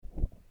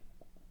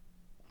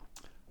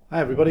Hi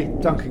everybody,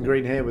 Duncan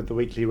Green here with the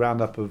weekly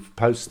roundup of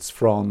posts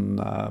from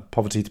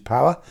Poverty to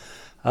Power.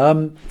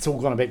 It's all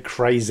gone a bit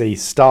crazy.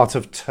 Start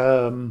of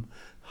term,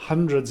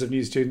 hundreds of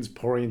new students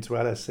pouring into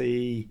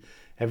LSE,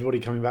 everybody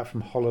coming back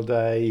from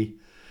holiday.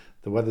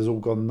 The weather's all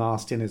gone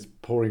nasty and it's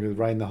pouring with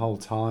rain the whole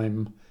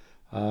time.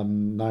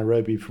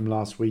 Nairobi from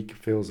last week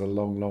feels a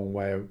long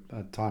way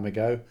time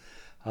ago.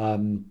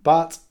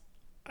 But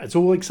it's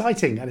all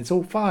exciting and it's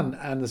all fun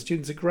and the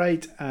students are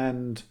great,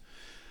 and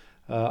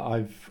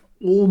I've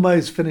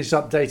almost finished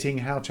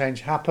updating How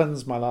Change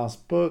Happens, my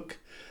last book.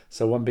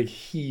 So one big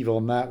heave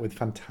on that with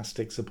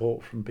fantastic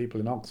support from people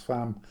in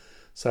Oxfam.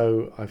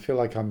 So I feel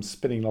like I'm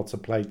spinning lots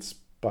of plates,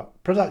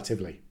 but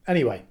productively.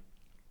 Anyway,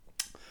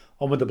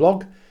 on with the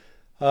blog.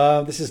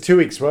 This is 2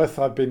 weeks worth.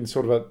 I've been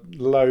sort of at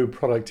low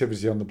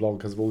productivity on the blog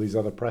because of all these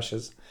other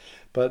pressures.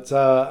 But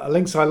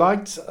links I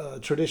liked,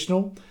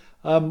 traditional.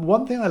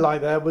 One thing I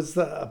liked there was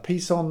a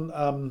piece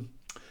on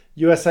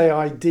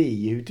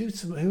USAID,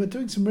 who are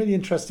doing some really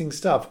interesting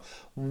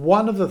stuff.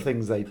 One of the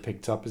things they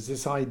picked up is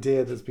this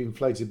idea that's been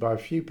floated by a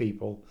few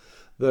people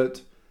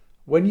that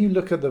when you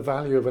look at the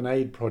value of an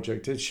aid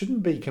project, it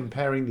shouldn't be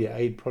comparing the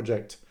aid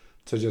project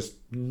to just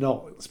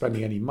not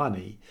spending any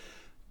money.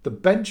 The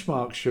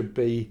benchmark should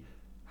be,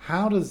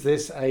 how does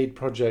this aid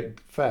project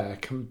fare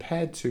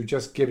compared to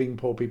just giving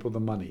poor people the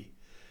money?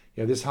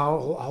 You know, this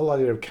whole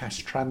idea of cash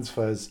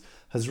transfers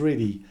has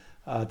really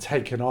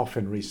taken off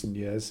in recent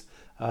years.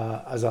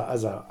 As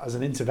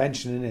an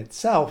intervention in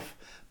itself,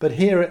 but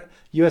here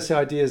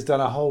USAID has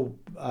done a whole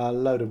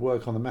load of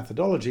work on the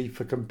methodology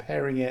for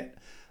comparing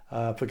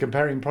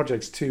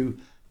projects to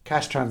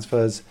cash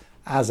transfers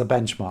as a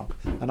benchmark,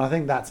 and I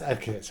think that's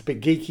okay. It's a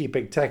bit geeky, a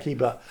bit techie,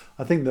 but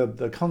I think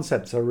the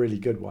concepts are a really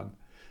good one.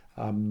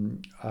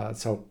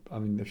 So I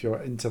mean, if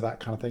you're into that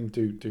kind of thing,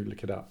 do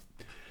look it up.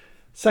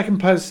 Second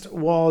post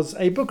was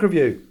a book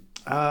review,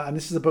 and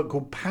this is a book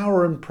called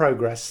Power and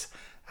Progress: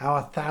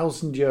 Our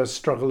 1,000-Year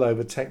Struggle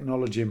Over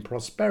Technology and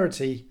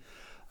Prosperity,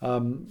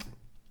 by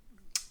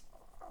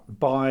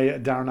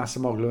Darren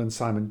Acemoglu and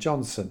Simon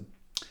Johnson.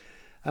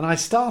 And I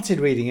started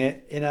reading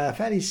it in a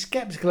fairly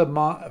sceptical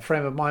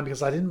frame of mind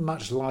because I didn't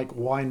much like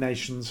Why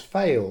Nations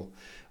Fail,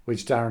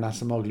 which Darren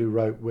Acemoglu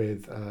wrote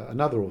with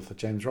another author,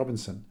 James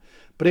Robinson.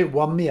 But it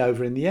won me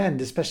over in the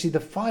end, especially the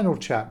final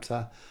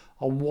chapter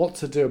on what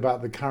to do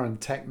about the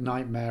current tech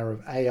nightmare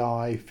of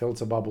AI,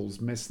 filter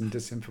bubbles, mis and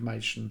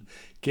disinformation,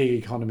 gig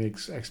economy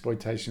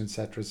exploitation,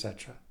 etc.,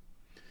 etc.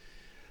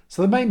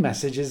 So the main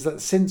message is that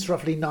since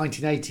roughly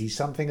 1980,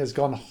 something has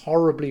gone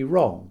horribly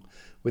wrong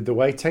with the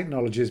way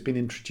technology has been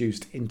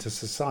introduced into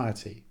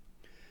society.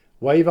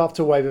 Wave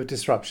after wave of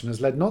disruption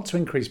has led not to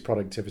increased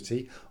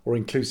productivity or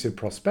inclusive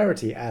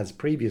prosperity as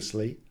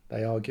previously,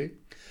 they argue,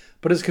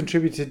 but has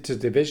contributed to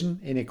division,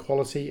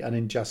 inequality, and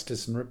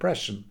injustice and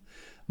repression.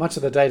 Much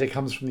of the data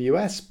comes from the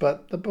US,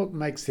 but the book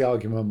makes the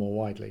argument more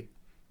widely.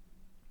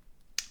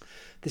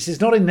 This is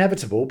not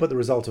inevitable, but the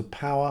result of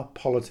power,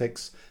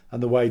 politics,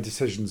 and the way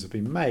decisions have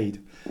been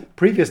made.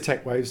 Previous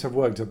tech waves have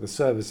worked at the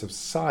service of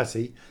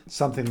society,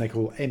 something they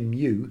call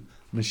MU,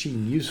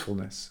 machine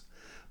usefulness.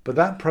 But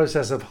that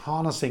process of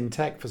harnessing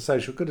tech for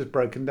social good has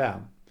broken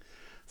down.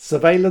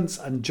 Surveillance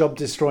and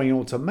job-destroying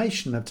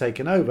automation have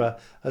taken over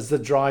as the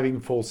driving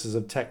forces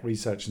of tech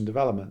research and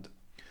development.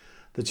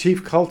 The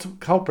chief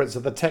culprits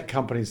are the tech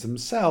companies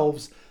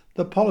themselves,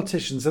 the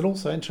politicians, and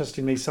also,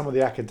 interestingly, some of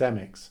the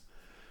academics.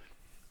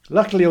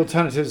 Luckily,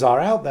 alternatives are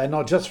out there,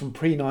 not just from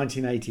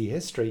pre-1980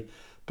 history,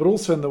 but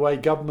also in the way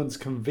governments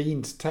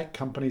convened tech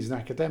companies and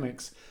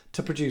academics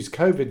to produce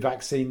COVID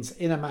vaccines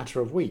in a matter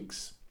of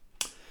weeks.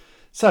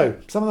 So,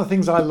 some of the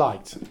things I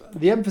liked.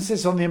 The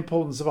emphasis on the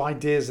importance of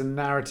ideas and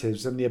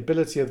narratives and the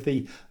ability of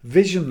the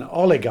vision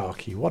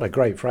oligarchy, what a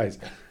great phrase,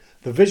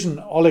 the vision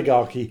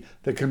oligarchy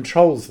that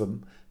controls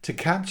them, to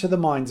capture the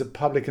minds of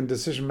public and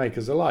decision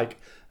makers alike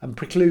and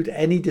preclude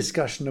any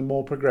discussion of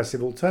more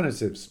progressive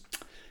alternatives.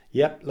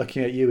 Yep,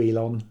 looking at you,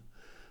 Elon.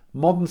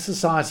 Modern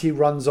society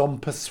runs on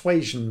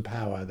persuasion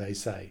power, they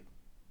say.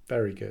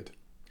 Very good.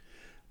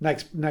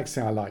 Next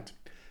thing I liked.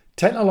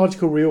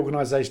 Technological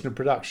reorganisation of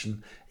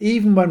production,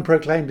 even when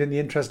proclaimed in the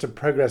interest of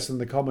progress and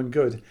the common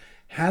good,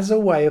 has a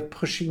way of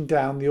pushing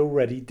down the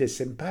already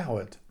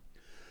disempowered.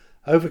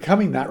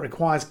 Overcoming that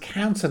requires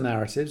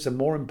counter-narratives and,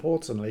 more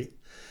importantly,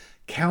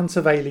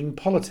 countervailing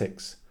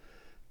politics.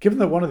 Given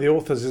that one of the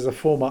authors is a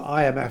former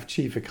IMF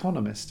chief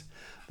economist,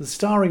 the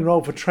starring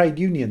role for trade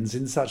unions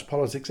in such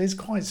politics is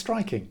quite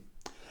striking.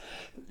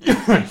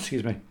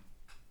 Excuse me.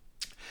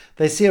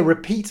 They see a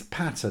repeat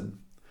pattern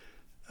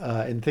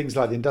in things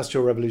like the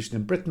Industrial Revolution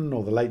in Britain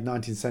or the late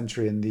 19th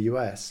century in the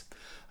US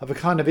of a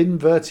kind of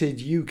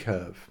inverted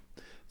U-curve.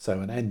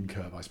 So an N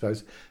curve, I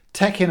suppose.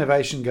 Tech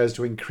innovation goes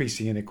to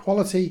increasing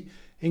inequality.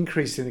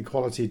 Increased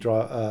inequality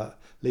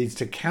leads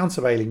to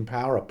countervailing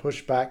power, a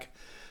pushback.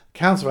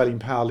 Countervailing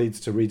power leads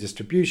to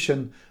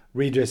redistribution.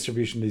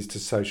 Redistribution leads to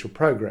social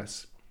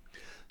progress.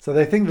 So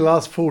they think the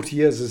last 40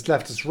 years has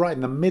left us right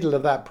in the middle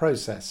of that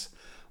process.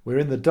 We're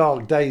in the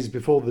dark days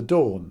before the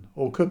dawn,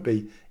 or could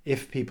be,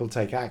 if people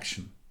take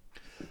action.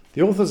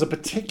 The authors are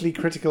particularly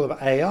critical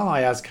of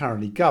AI as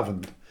currently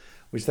governed,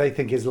 which they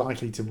think is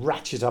likely to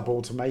ratchet up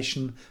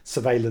automation,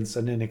 surveillance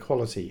and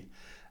inequality.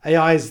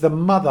 AI is the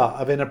mother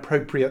of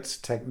inappropriate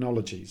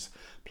technologies,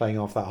 playing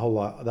off that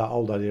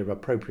old idea of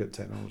appropriate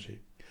technology.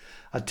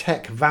 A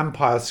tech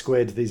vampire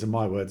squid, these are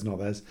my words, not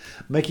theirs,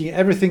 making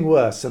everything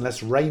worse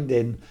unless reined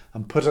in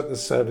and put at the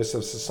service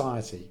of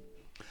society.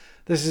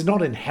 This is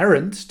not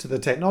inherent to the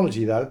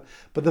technology, though,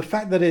 but the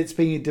fact that it's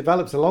being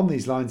developed along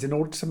these lines in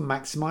order to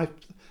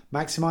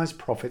maximize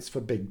profits for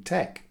big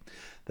tech.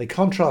 They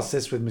contrast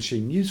this with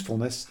machine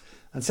usefulness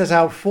and set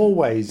out 4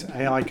 ways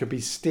AI could be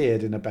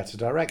steered in a better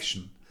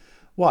direction.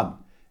 1.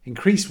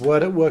 Increase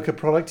worker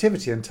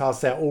productivity and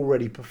tasks they're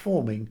already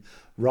performing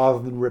rather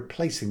than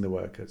replacing the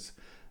workers.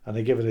 And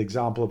they give an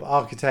example of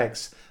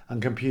architects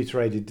and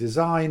computer-aided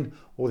design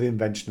or the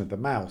invention of the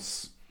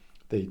mouse,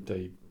 the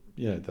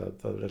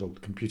little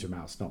computer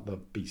mouse, not the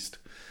beast.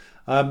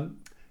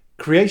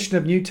 Creation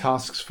of new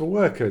tasks for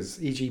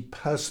workers, e.g.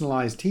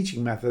 personalised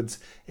teaching methods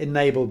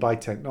enabled by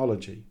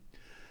technology.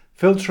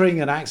 Filtering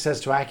and access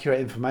to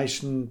accurate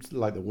information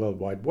like the World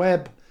Wide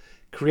Web.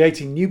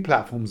 Creating new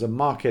platforms and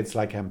markets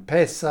like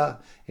M-Pesa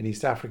in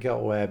East Africa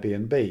or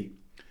Airbnb.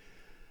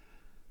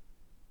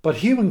 But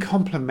human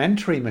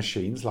complementary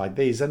machines like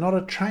these are not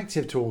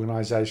attractive to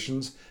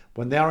organisations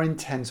when they are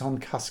intent on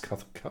cost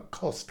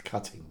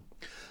cutting.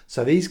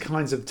 So these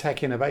kinds of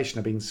tech innovation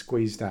are being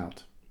squeezed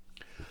out.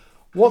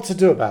 What to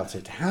do about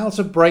it? How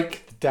to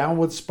break the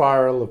downward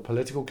spiral of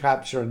political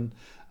capture and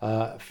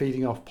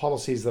feeding off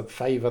policies that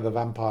favour the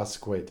vampire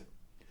squid.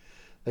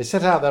 They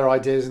set out their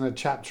ideas in a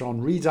chapter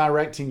on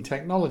redirecting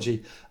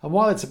technology, and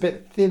while it's a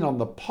bit thin on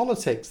the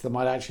politics that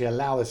might actually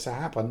allow this to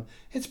happen,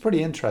 it's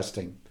pretty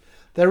interesting.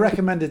 Their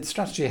recommended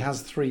strategy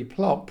has 3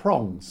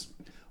 prongs.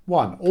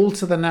 1.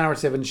 Alter the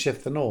narrative and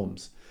shift the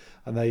norms.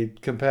 And they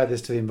compare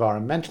this to the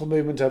environmental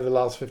movement over the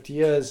last 50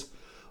 years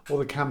or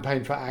the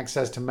campaign for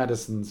access to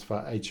medicines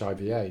for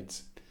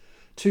HIV/AIDS.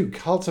 2.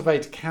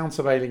 Cultivate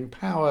countervailing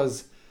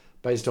powers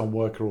based on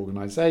worker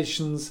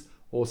organisations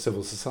or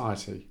civil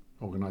society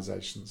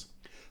organisations.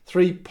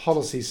 3.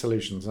 Policy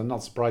solutions. And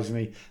not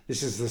surprisingly,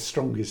 this is the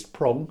strongest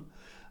prong.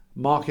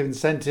 Market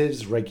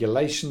incentives,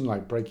 regulation,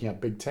 like breaking up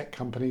big tech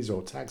companies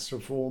or tax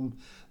reform.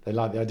 They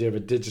like the idea of a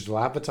digital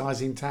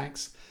advertising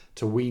tax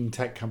to wean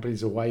tech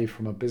companies away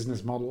from a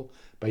business model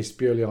based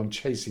purely on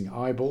chasing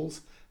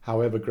eyeballs,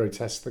 however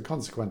grotesque the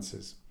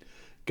consequences.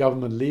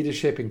 Government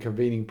leadership in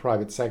convening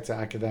private sector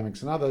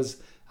academics and others,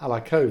 a la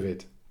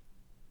COVID.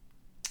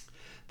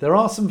 There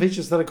are some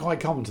features that are quite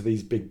common to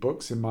these big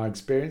books in my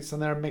experience,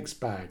 and they're a mixed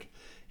bag.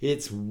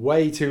 It's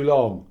way too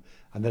long,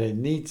 and then it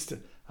needs to...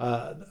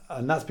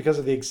 and that's because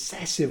of the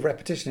excessive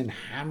repetition in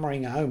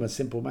hammering home a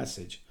simple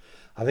message.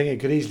 I think it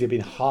could easily have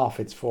been half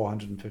its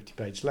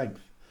 450-page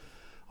length.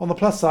 On the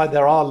plus side,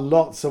 there are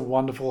lots of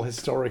wonderful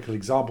historical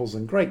examples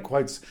and great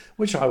quotes,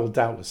 which I will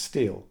doubtless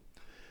steal.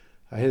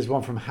 Here's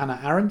one from Hannah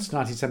Arendt,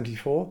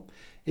 1974.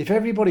 If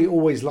everybody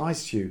always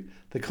lies to you,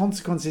 the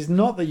consequence is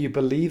not that you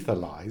believe the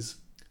lies,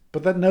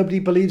 but that nobody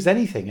believes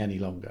anything any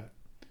longer.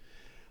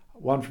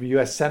 One from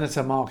US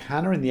Senator Mark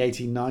Hanna in the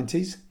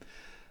 1890s.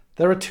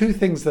 There are 2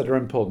 things that are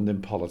important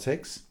in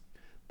politics.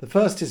 The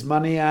first is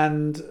money,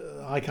 and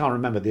I can't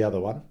remember the other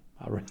one.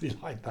 I really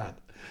like that.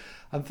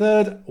 And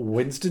third,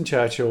 Winston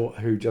Churchill,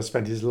 who just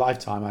spent his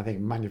lifetime, I think,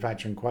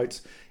 manufacturing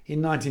quotes,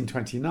 in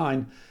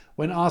 1929,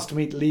 when asked to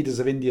meet leaders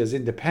of India's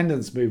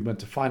independence movement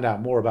to find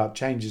out more about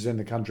changes in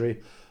the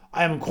country.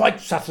 I am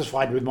quite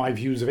satisfied with my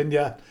views of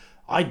India.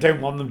 I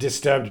don't want them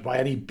disturbed by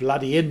any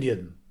bloody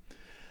Indian.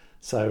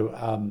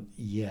 So,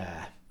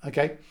 yeah.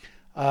 Okay.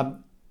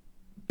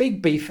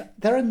 Big beef,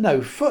 there are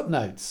no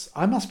footnotes.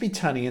 I must be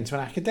turning into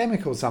an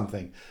academic or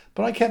something,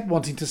 but I kept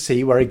wanting to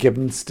see where a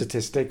given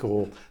statistic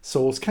or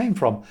source came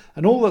from,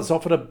 and all that's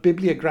offered are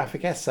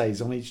bibliographic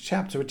essays on each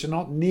chapter, which are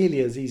not nearly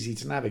as easy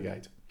to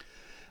navigate.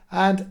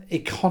 And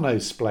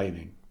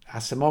econosplaining.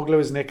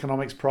 Acemoglu is an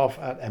economics prof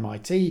at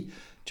MIT.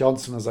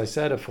 Johnson, as I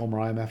said, a former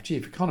IMF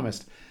chief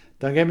economist.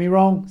 Don't get me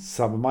wrong,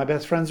 some of my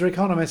best friends are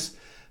economists,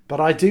 but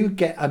I do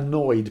get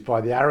annoyed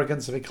by the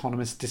arrogance of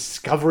economists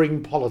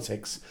discovering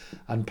politics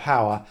and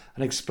power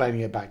and explaining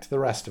it back to the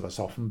rest of us,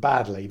 often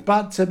badly.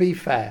 But to be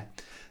fair,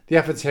 the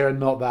efforts here are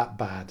not that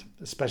bad,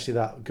 especially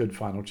that good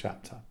final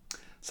chapter.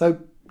 So,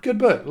 good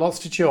book, lots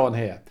to chew on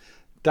here.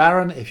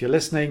 Darren, if you're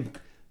listening,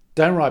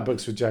 don't write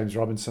books with James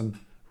Robinson,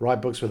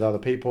 write books with other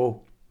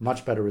people,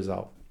 much better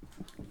result.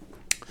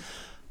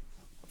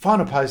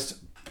 Final post,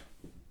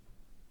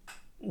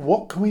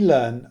 what can we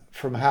learn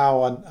from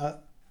how an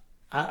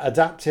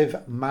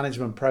adaptive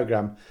management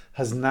program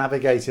has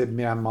navigated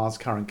Myanmar's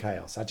current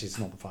chaos? Actually, it's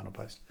not the final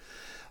post.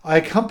 I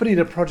accompanied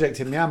a project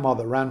in Myanmar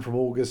that ran from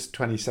August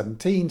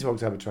 2017 to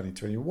October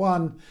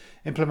 2021,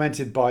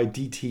 implemented by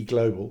DT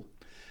Global.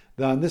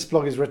 And this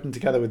blog is written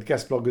together with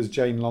guest bloggers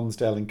Jane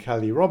Lonsdale and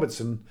Kelly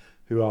Robertson,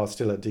 who are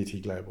still at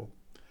DT Global.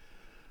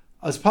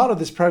 As part of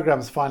this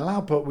program's final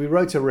output, we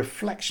wrote a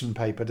reflection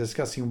paper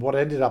discussing what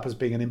ended up as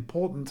being an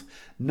important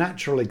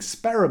natural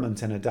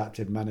experiment in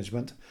adaptive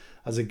management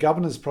as a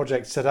governance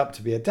project set up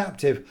to be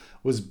adaptive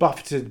was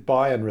buffeted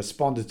by and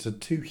responded to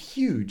two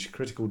huge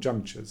critical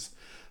junctures.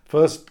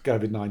 First,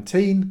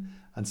 COVID-19,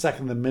 and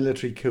second, the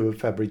military coup of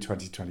February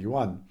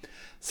 2021.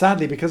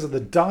 Sadly, because of the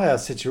dire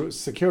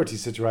security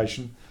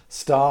situation,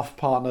 staff,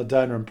 partner,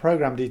 donor and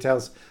programme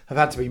details have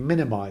had to be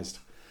minimised.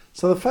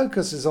 So the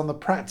focus is on the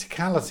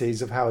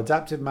practicalities of how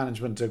adaptive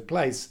management took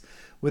place,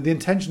 with the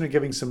intention of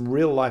giving some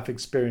real-life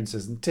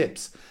experiences and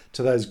tips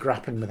to those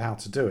grappling with how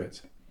to do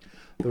it.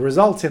 The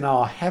result, in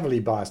our heavily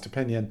biased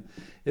opinion,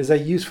 is a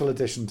useful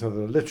addition to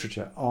the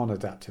literature on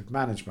adaptive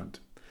management.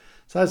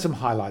 So there's some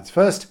highlights.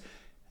 First,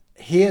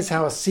 here's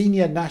how a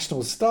senior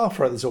national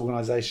staffer at this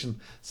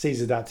organisation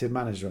sees adaptive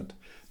management.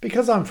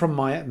 Because I'm from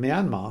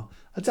Myanmar,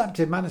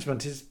 adaptive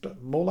management is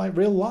more like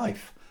real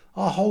life.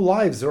 Our whole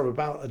lives are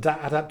about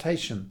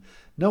adaptation.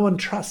 No one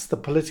trusts the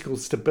political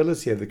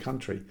stability of the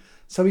country,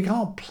 so we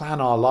can't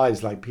plan our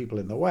lives like people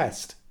in the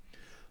West.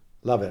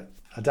 Love it.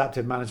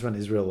 Adaptive management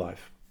is real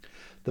life.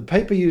 The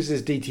paper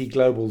uses DT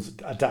Global's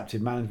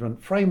adaptive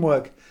management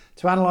framework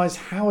to analyse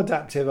how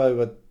adaptive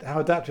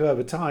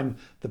over time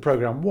the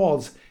programme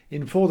was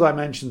in 4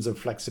 dimensions of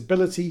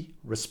flexibility,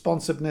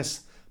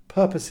 responsiveness,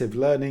 purposive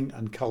learning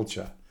and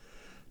culture.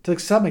 To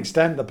some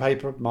extent, the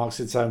paper marks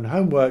its own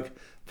homework,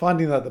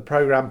 finding that the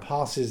programme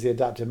passes the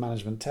adaptive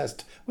management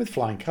test with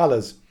flying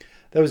colours.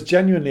 There was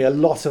genuinely a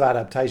lot of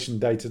adaptation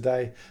day to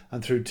day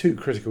and through 2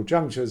 critical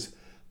junctures,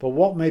 but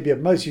what may be of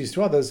most use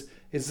to others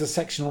is the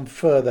section on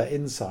further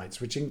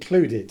insights, which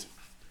included,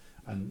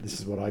 and this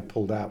is what I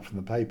pulled out from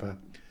the paper,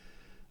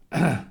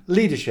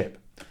 leadership.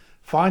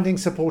 Finding,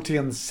 supporting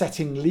and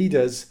setting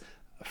leaders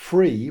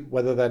free,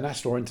 whether they're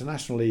national or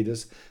international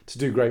leaders, to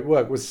do great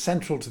work was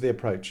central to the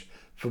approach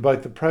for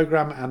both the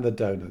programme and the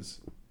donors.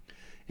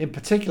 In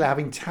particular,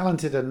 having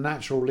talented and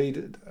natural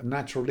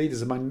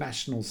leaders among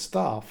national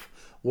staff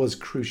was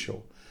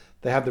crucial.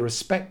 They had the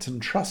respect and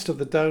trust of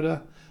the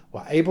donor,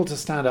 were able to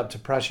stand up to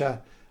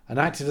pressure, and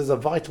acted as a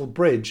vital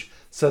bridge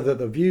so that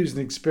the views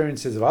and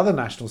experiences of other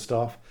national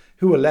staff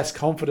who were less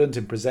confident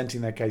in presenting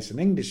their case in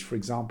English, for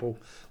example,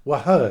 were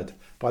heard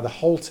by the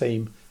whole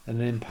team in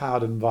an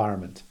empowered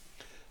environment.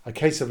 A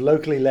case of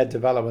locally led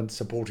development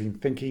supporting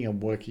thinking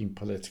and working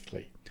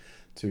politically,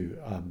 to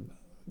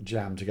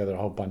jam together a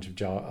whole bunch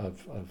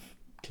of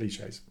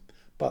cliches,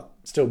 but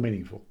still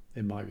meaningful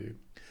in my view.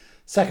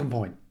 Second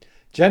point,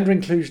 gender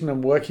inclusion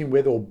and working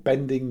with or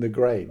bending the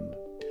grain.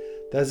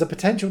 There's a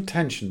potential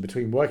tension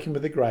between working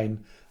with the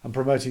grain and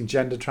promoting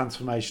gender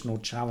transformation or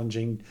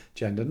challenging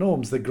gender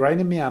norms. The grain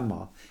in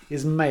Myanmar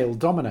is male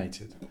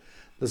dominated.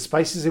 The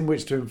spaces in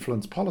which to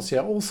influence policy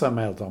are also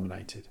male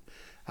dominated.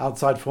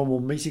 Outside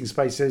formal meeting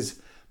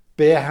spaces,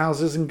 beer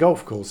houses and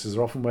golf courses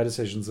are often where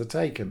decisions are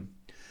taken.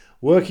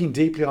 Working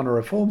deeply on a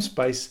reform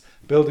space,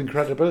 building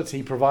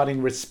credibility,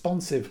 providing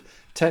responsive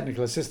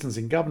technical assistance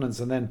in governance,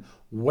 and then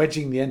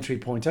wedging the entry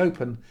point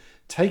open,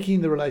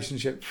 taking the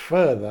relationship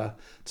further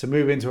to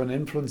move into an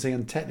influencing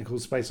and technical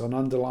space on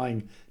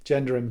underlying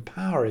gender and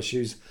power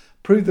issues,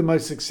 proved the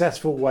most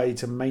successful way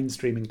to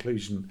mainstream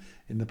inclusion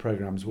in the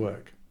programme's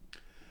work.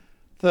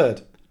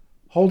 Third,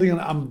 holding an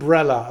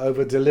umbrella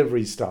over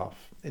delivery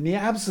staff. In the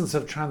absence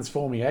of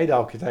transforming aid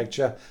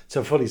architecture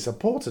to fully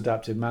support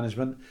adaptive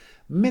management,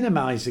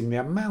 minimising the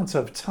amount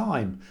of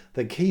time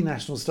that key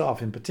national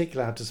staff in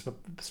particular had to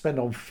spend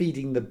on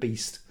feeding the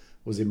beast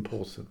was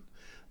important.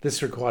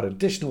 This required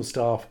additional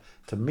staff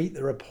to meet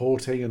the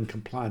reporting and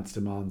compliance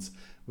demands,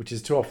 which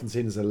is too often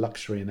seen as a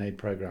luxury in aid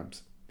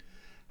programmes.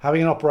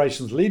 Having an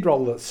operations lead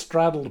role that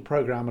straddled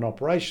programme and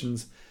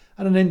operations,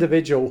 and an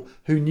individual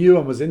who knew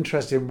and was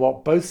interested in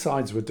what both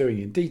sides were doing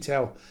in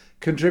detail,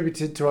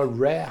 contributed to a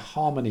rare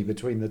harmony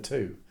between the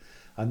two.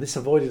 And this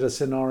avoided a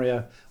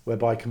scenario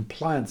whereby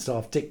compliance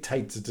staff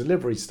dictate to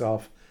delivery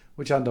staff,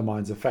 which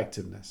undermines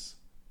effectiveness.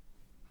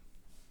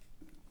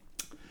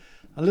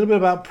 A little bit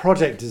about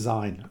project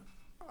design.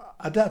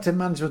 Adaptive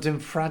management in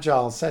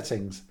fragile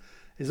settings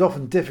is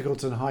often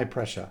difficult and high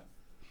pressure.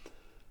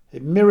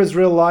 It mirrors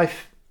real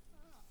life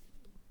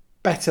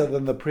better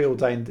than the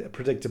preordained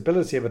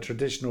predictability of a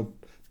traditional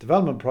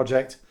development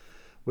project.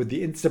 With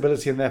the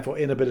instability and therefore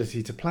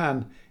inability to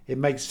plan, it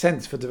makes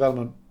sense for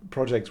development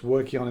projects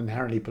working on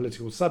inherently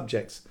political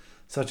subjects,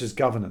 such as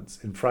governance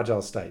in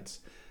fragile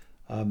states.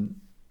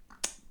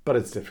 But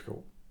it's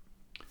difficult.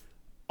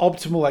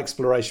 Optimal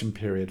exploration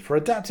period. For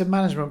adaptive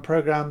management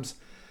programs,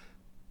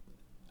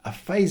 a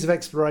phase of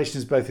exploration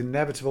is both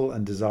inevitable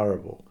and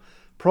desirable.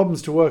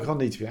 Problems to work on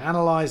need to be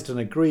analysed and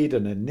agreed.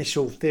 An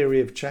initial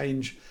theory of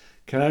change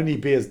can only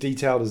be as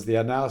detailed as the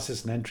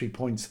analysis and entry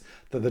points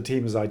that the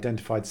team has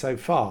identified so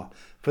far.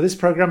 For this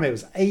programme, it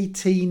was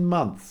 18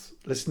 months,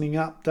 listening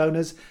up,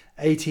 donors,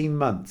 18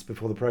 months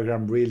before the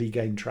programme really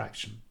gained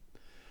traction.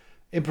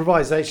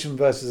 Improvisation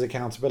versus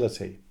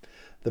accountability.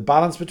 The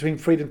balance between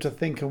freedom to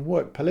think and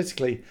work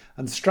politically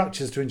and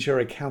structures to ensure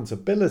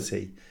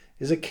accountability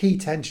is a key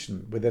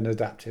tension within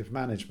adaptive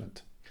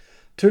management.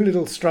 Too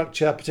little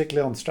structure,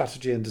 particularly on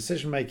strategy and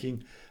decision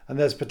making, and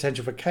there's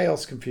potential for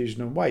chaos,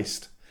 confusion and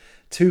waste.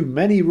 Too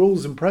many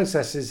rules and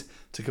processes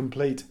to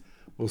complete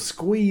will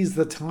squeeze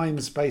the time,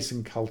 space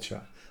and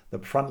culture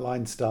that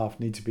frontline staff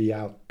need to be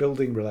out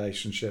building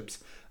relationships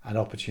and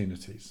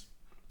opportunities.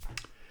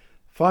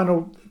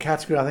 Final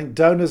category, I think,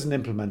 donors and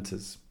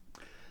implementers.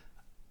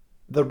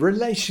 The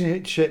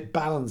relationship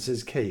balance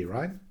is key,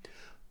 right?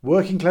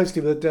 Working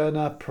closely with a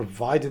donor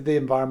provided the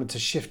environment to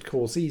shift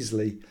course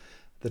easily,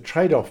 the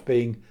trade-off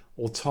being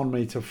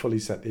autonomy to fully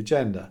set the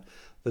agenda.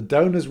 The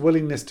donor's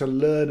willingness to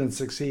learn and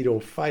succeed or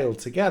fail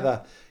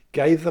together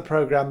gave the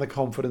programme the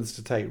confidence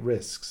to take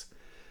risks.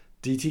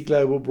 DT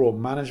Global brought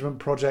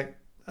project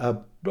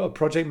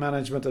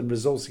management and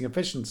resourcing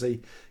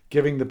efficiency,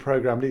 giving the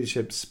programme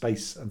leadership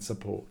space and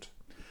support.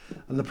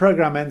 And the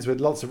programme ends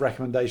with lots of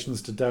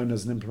recommendations to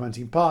donors and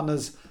implementing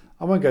partners.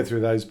 I won't go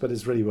through those, but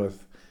it's really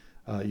worth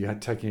you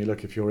taking a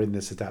look if you're in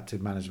this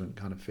adaptive management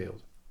kind of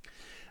field.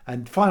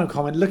 And final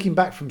comment, looking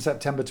back from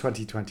September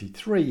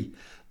 2023,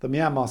 the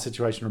Myanmar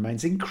situation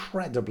remains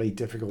incredibly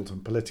difficult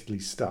and politically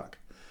stuck.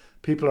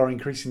 People are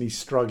increasingly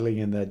struggling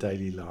in their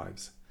daily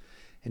lives.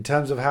 In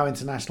terms of how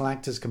international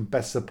actors can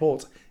best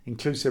support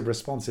inclusive,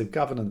 responsive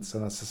governance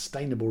and a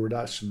sustainable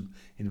reduction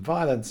in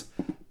violence,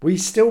 we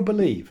still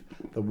believe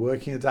that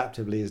working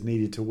adaptively is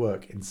needed to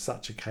work in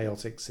such a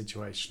chaotic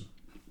situation.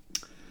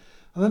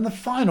 And then the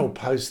final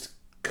post,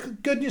 some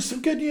good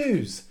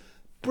news.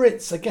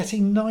 Brits are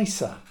getting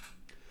nicer.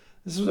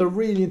 This was a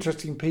really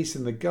interesting piece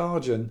in The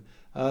Guardian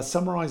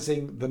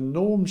summarising the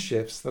norm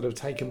shifts that have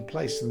taken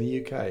place in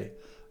the UK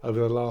over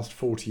the last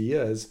 40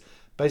 years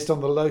based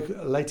on the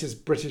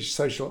latest British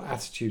Social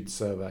Attitude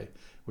Survey,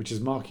 which is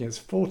marking its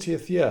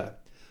 40th year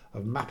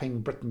of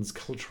mapping Britain's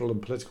cultural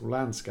and political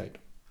landscape.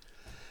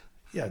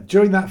 Yeah,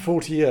 during that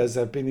 40 years,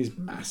 there have been these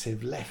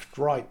massive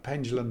left-right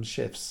pendulum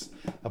shifts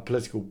of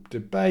political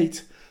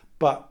debate,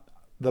 but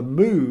the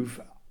move,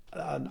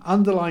 an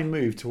underlying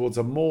move towards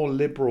a more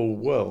liberal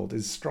world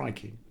is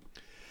striking.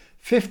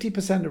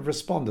 50% of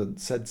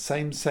respondents said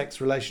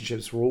same-sex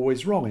relationships were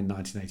always wrong in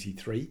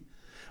 1983,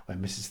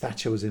 when Mrs.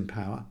 Thatcher was in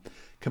power,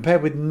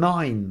 compared with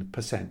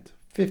 9%,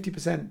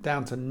 50%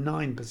 down to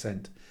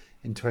 9%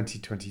 in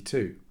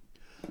 2022.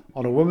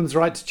 On a woman's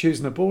right to choose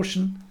an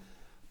abortion,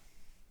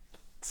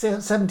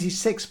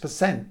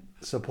 76%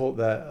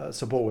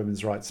 support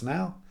women's rights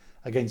now,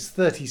 against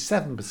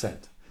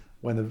 37%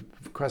 when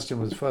the question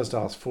was first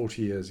asked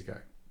 40 years ago.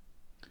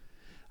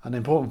 An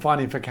important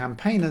finding for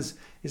campaigners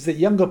is that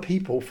younger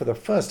people, for the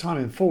first time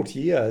in 40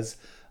 years,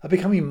 are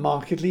becoming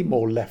markedly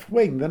more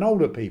left-wing than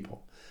older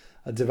people.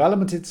 A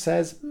development, it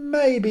says,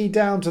 may be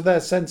down to their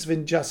sense of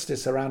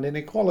injustice around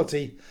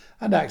inequality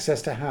and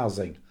access to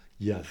housing.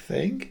 You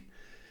think?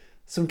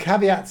 Some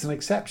caveats and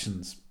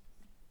exceptions.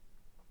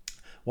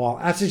 While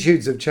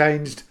attitudes have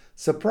changed,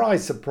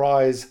 surprise,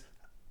 surprise,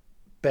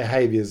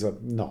 behaviours are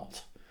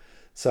not.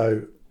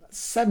 So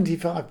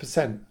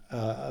 75%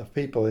 of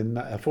people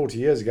in 40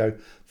 years ago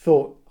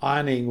thought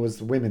ironing was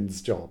the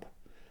women's job,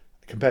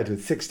 compared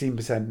with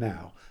 16%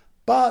 now.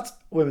 But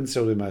women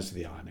still do most of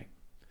the ironing.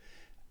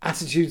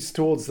 Attitudes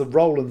towards the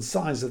role and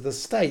size of the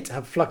state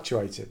have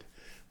fluctuated,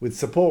 with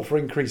support for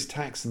increased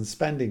tax and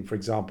spending, for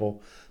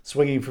example,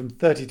 swinging from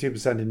 32%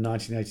 in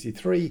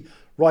 1983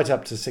 right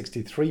up to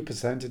 63%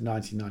 in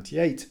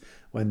 1998,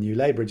 when New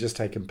Labour had just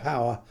taken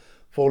power,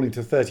 falling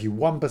to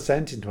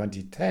 31% in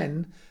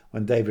 2010,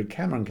 when David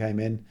Cameron came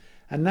in,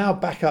 and now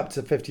back up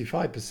to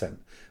 55%,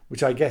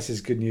 which I guess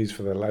is good news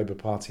for the Labour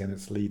Party and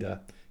its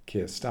leader,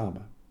 Keir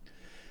Starmer.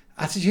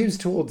 Attitudes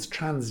towards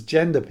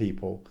transgender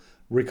people,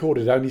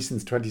 recorded only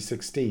since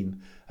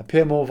 2016,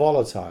 appear more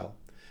volatile,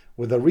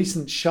 with a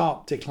recent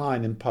sharp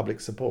decline in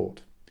public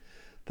support.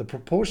 The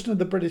proportion of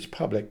the British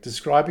public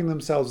describing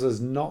themselves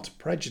as not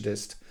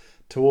prejudiced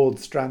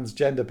towards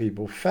transgender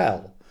people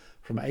fell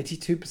from 82%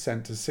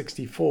 to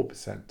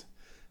 64%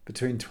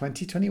 between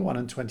 2021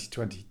 and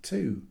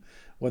 2022,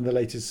 when the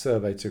latest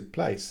survey took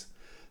place.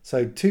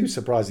 So two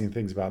surprising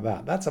things about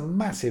that. That's a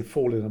massive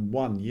fall in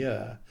 1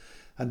 year.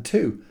 And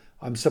two,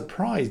 I'm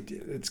surprised,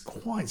 it's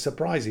quite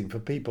surprising for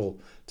people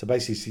to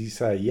basically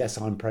say, yes,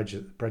 I'm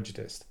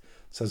prejudiced.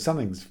 So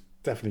something's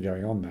definitely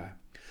going on there.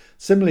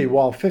 Similarly,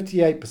 while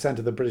 58%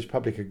 of the British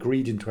public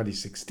agreed in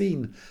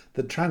 2016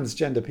 that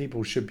transgender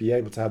people should be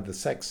able to have the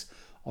sex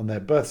on their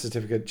birth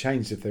certificate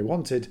changed if they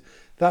wanted,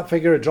 that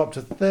figure had dropped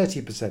to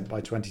 30%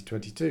 by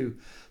 2022,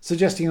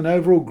 suggesting an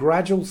overall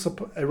gradual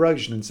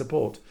erosion in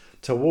support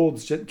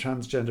towards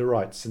transgender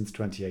rights since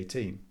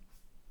 2018.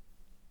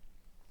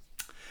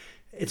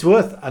 It's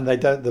worth, and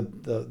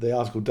the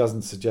article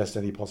doesn't suggest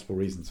any possible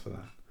reasons for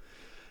that.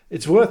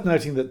 It's worth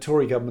noting that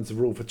Tory governments have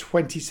ruled for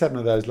 27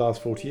 of those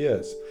last 40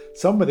 years,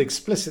 some with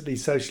explicitly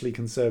socially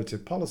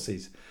conservative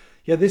policies.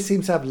 Yet this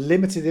seems to have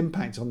limited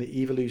impact on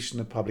the evolution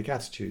of public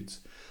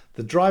attitudes.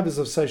 The drivers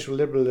of social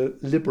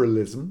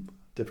liberalism,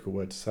 difficult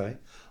word to say,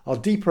 are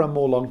deeper and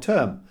more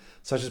long-term,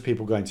 such as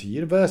people going to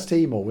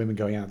university, more women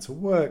going out to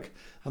work,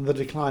 and the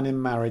decline in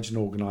marriage and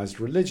organised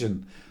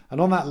religion. And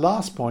on that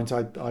last point,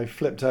 I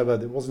flipped over,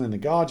 it wasn't in The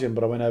Guardian,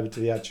 but I went over to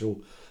the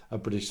actual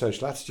British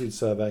Social Attitude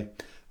Survey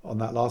on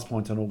that last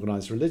point on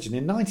organised religion.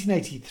 In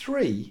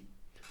 1983,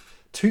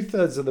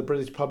 2/3 of the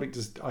British public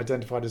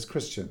identified as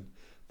Christian.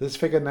 This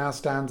figure now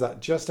stands at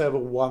just over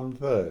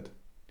 1/3,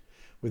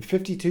 with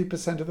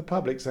 52% of the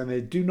public saying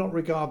they do not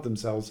regard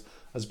themselves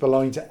as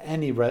belonging to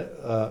any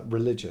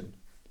religion.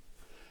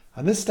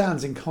 And this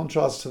stands in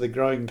contrast to the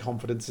growing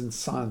confidence in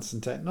science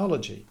and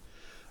technology,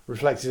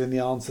 reflected in the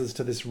answers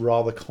to this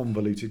rather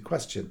convoluted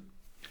question.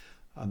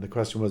 And the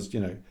question was,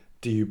 do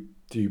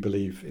you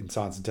believe in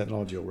science and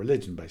technology or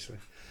religion, basically?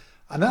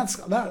 And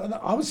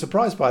I was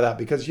surprised by that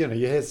because, you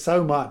hear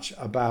so much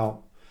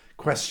about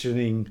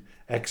questioning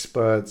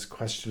experts,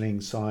 questioning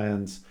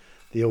science,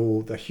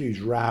 the huge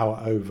row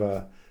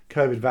over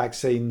COVID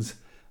vaccines.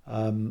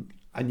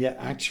 And yet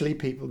actually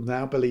people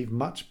now believe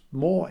much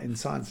more in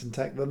science and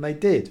tech than they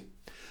did.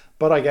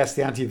 But I guess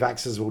the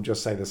anti-vaxxers will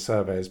just say the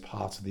survey is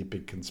part of the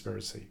big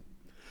conspiracy.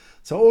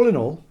 So all in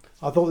all,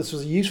 I thought this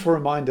was a useful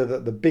reminder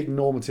that the big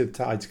normative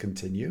tides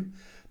continue,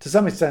 to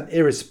some extent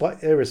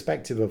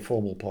irrespective of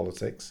formal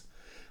politics,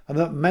 and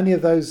that many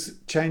of those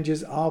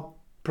changes are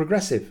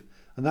progressive,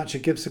 and that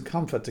should give some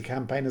comfort to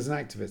campaigners and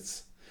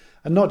activists.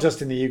 And not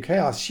just in the UK,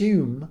 I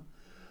assume,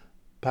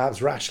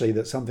 perhaps rashly,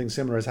 that something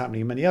similar is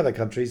happening in many other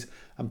countries,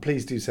 and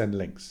please do send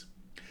links.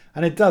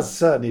 And it does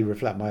certainly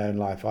reflect my own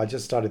life. I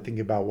just started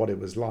thinking about what it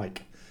was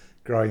like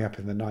growing up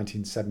in the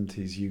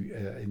 1970s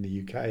in the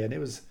UK, and it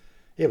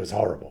was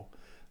horrible.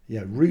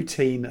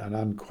 Routine and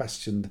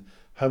unquestioned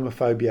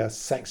homophobia,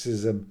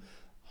 sexism,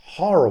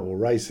 horrible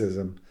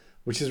racism,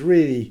 which is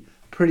really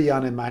pretty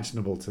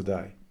unimaginable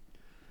today.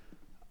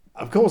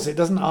 Of course, it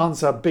doesn't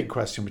answer a big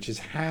question, which is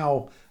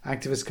how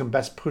activists can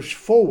best push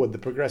forward the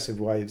progressive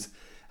waves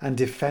and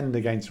defend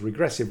against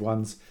regressive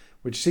ones,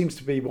 which seems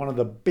to be one of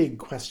the big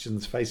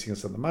questions facing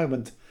us at the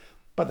moment.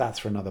 But that's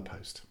for another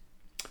post.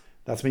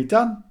 That's me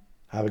done.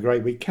 Have a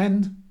great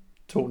weekend.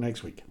 Talk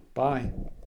next week. Bye.